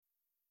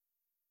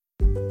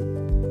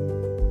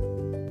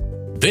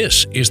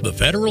This is the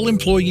Federal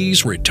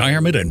Employees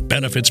Retirement and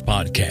Benefits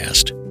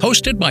Podcast,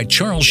 hosted by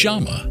Charles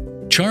Jama.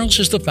 Charles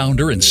is the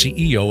founder and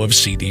CEO of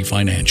CD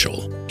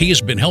Financial. He has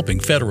been helping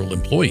federal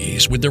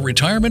employees with their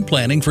retirement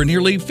planning for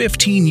nearly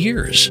 15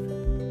 years.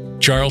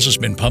 Charles has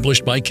been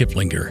published by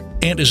Kiplinger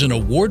and is an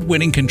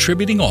award-winning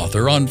contributing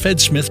author on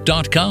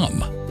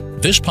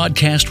fedsmith.com. This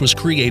podcast was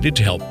created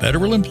to help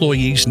federal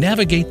employees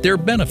navigate their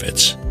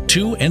benefits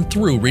to and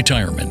through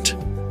retirement.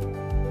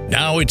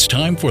 Now it's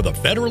time for the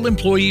Federal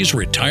Employees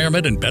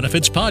Retirement and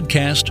Benefits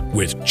Podcast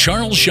with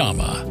Charles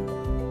Jama.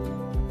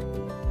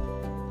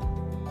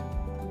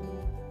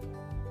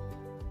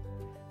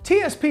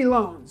 TSP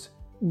Loans,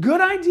 good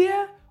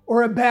idea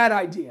or a bad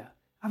idea?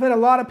 I've had a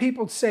lot of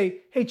people say,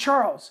 hey,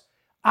 Charles,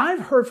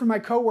 I've heard from my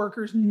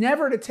coworkers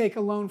never to take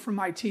a loan from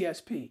my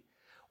TSP.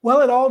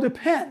 Well, it all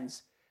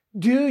depends.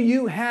 Do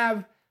you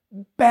have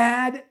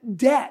bad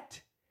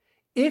debt?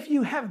 If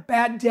you have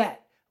bad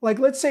debt, like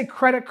let's say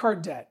credit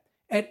card debt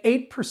at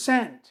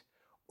 8%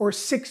 or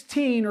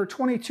 16 or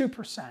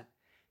 22%,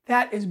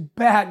 that is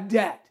bad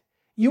debt.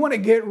 You want to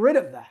get rid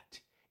of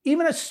that.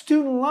 Even a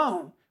student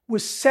loan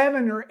with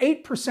 7 or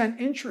 8%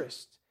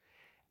 interest.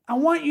 I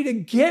want you to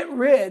get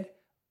rid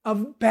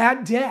of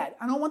bad debt.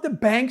 I don't want the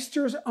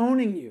banksters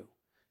owning you.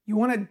 You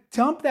want to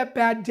dump that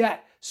bad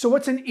debt. So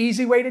what's an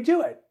easy way to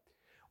do it?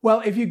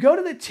 Well, if you go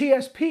to the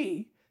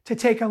TSP to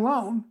take a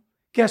loan,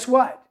 guess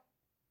what?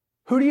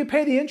 Who do you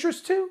pay the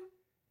interest to?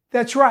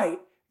 That's right,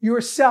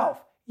 yourself.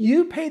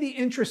 You pay the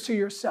interest to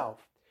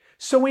yourself.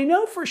 So we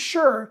know for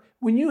sure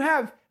when you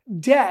have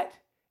debt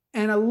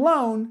and a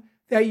loan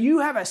that you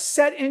have a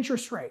set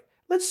interest rate.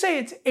 Let's say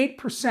it's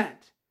 8%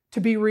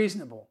 to be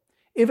reasonable.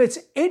 If it's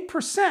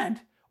 8%,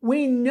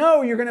 we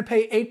know you're going to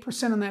pay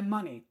 8% on that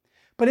money.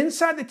 But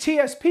inside the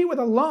TSP with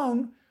a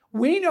loan,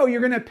 we know you're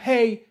going to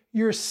pay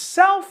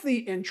yourself the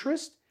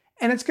interest,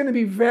 and it's going to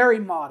be very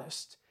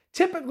modest,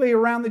 typically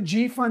around the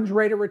G Fund's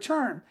rate of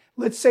return,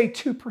 let's say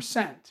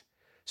 2%.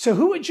 So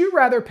who would you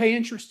rather pay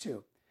interest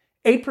to?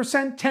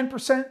 8%,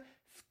 10%,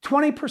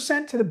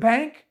 20% to the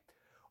bank,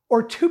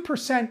 or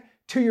 2%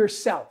 to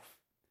yourself?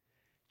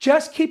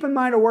 Just keep in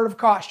mind a word of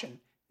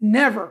caution.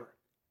 Never,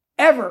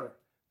 ever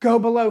go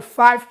below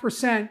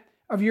 5%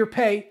 of your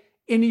pay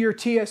into your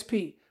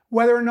TSP,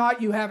 whether or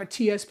not you have a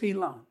TSP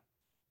loan.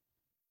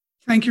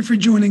 Thank you for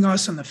joining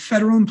us on the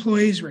Federal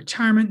Employees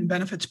Retirement and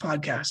Benefits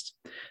Podcast.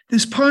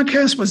 This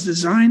podcast was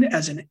designed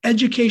as an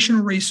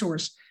educational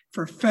resource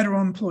for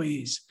federal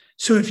employees.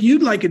 So if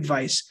you'd like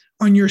advice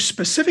on your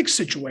specific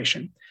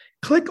situation,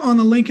 click on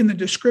the link in the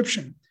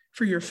description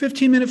for your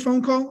 15-minute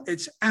phone call.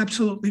 It's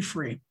absolutely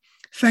free.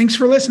 Thanks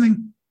for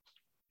listening.